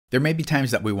There may be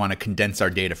times that we want to condense our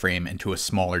data frame into a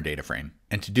smaller data frame,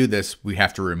 and to do this, we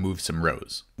have to remove some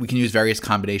rows. We can use various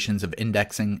combinations of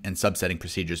indexing and subsetting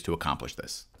procedures to accomplish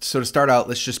this. So to start out,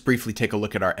 let's just briefly take a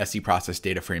look at our SEProcess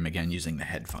data frame again using the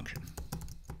head function.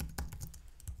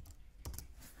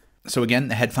 So again,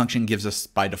 the head function gives us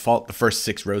by default the first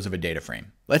 6 rows of a data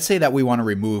frame. Let's say that we want to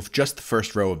remove just the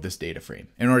first row of this data frame.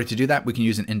 In order to do that, we can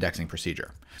use an indexing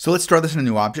procedure. So let's store this in a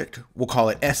new object. We'll call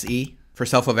it SE for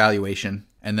self-evaluation,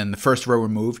 and then the first row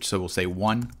removed, so we'll say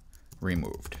 1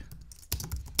 removed.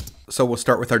 So we'll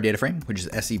start with our data frame, which is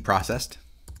SE processed.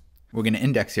 We're going to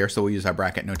index here, so we'll use our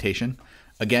bracket notation.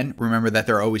 Again, remember that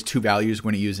there are always 2 values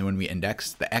when we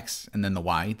index, the X and then the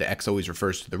Y. The X always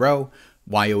refers to the row,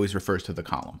 Y always refers to the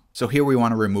column. So here we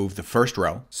want to remove the first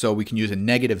row, so we can use a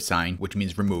negative sign, which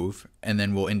means remove, and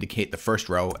then we'll indicate the first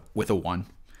row with a 1.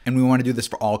 And we want to do this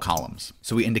for all columns,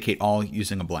 so we indicate all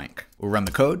using a blank. We'll run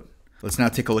the code. Let's now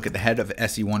take a look at the head of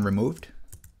SE1 removed.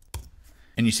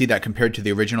 And you see that compared to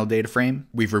the original data frame,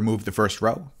 we've removed the first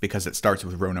row because it starts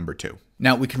with row number 2.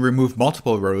 Now we can remove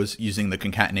multiple rows using the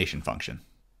concatenation function.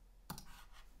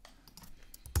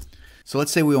 So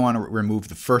let's say we want to remove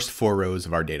the first 4 rows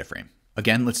of our data frame.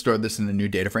 Again, let's store this in the new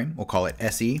data frame. We'll call it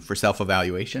SE for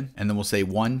self-evaluation, and then we'll say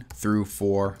 1 through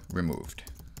 4 removed.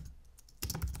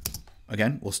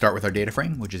 Again, we'll start with our data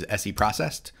frame, which is SE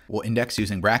processed. We'll index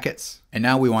using brackets, and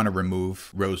now we want to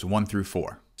remove rows 1 through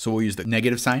 4. So we'll use the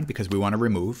negative sign because we want to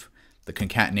remove the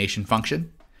concatenation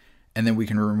function, and then we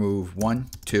can remove 1,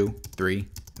 2, 3,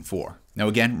 and 4. Now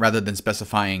again, rather than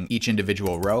specifying each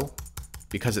individual row,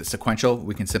 because it's sequential,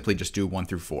 we can simply just do 1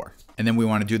 through 4. And then we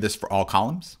want to do this for all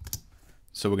columns.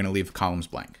 So we're going to leave columns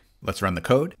blank. Let's run the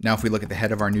code. Now if we look at the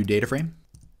head of our new data frame,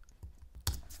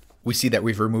 we see that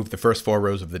we've removed the first 4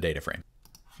 rows of the data frame.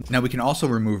 Now we can also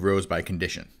remove rows by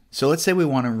condition. So let's say we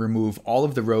want to remove all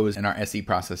of the rows in our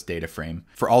SEProcess data frame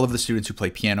for all of the students who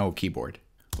play piano or keyboard.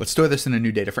 Let's store this in a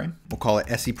new data frame. We'll call it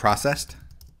SEProcessed,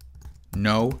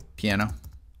 no piano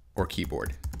or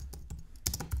keyboard.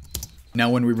 Now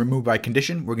when we remove by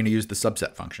condition, we're going to use the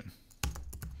subset function.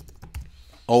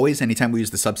 Always, anytime we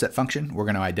use the subset function, we're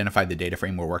going to identify the data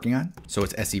frame we're working on. So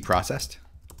it's SEProcessed.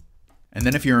 And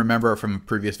then if you remember from a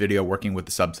previous video working with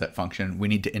the subset function, we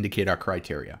need to indicate our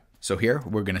criteria. So here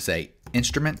we're going to say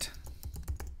instrument,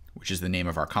 which is the name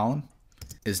of our column,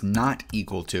 is not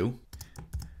equal to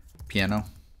piano,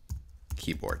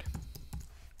 keyboard.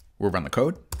 We'll run the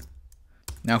code.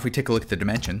 Now if we take a look at the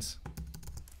dimensions,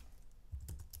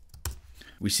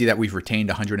 we see that we've retained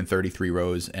 133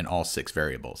 rows and all 6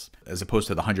 variables, as opposed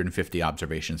to the 150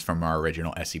 observations from our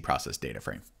original SEProcess data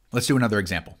frame. Let's do another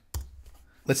example.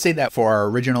 Let's say that for our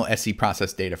original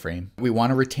SEProcess data frame, we want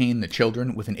to retain the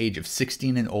children with an age of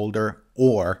 16 and older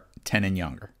or 10 and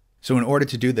younger. So in order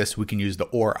to do this, we can use the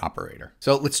OR operator.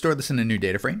 So let's store this in a new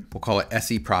data frame. We'll call it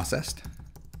SEProcessed,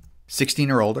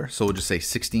 16 or older, so we'll just say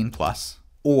 16 plus,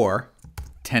 or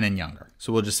 10 and younger.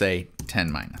 So we'll just say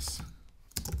 10 minus.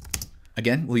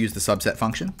 Again, we'll use the subset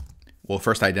function. We'll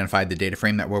first identify the data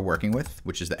frame that we're working with,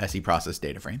 which is the SEProcess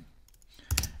data frame.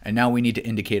 And now we need to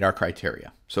indicate our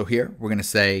criteria. So here we're going to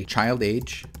say child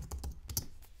age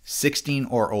 16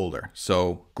 or older.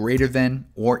 So greater than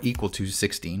or equal to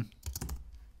 16.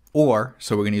 Or,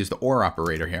 so we're going to use the OR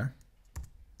operator here.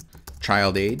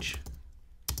 Child age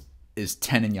is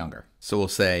 10 and younger. So we'll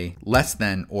say less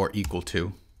than or equal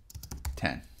to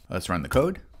 10. Let's run the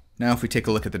code. Now if we take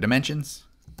a look at the dimensions,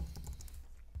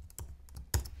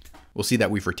 we'll see that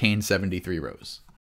we've retained 73 rows.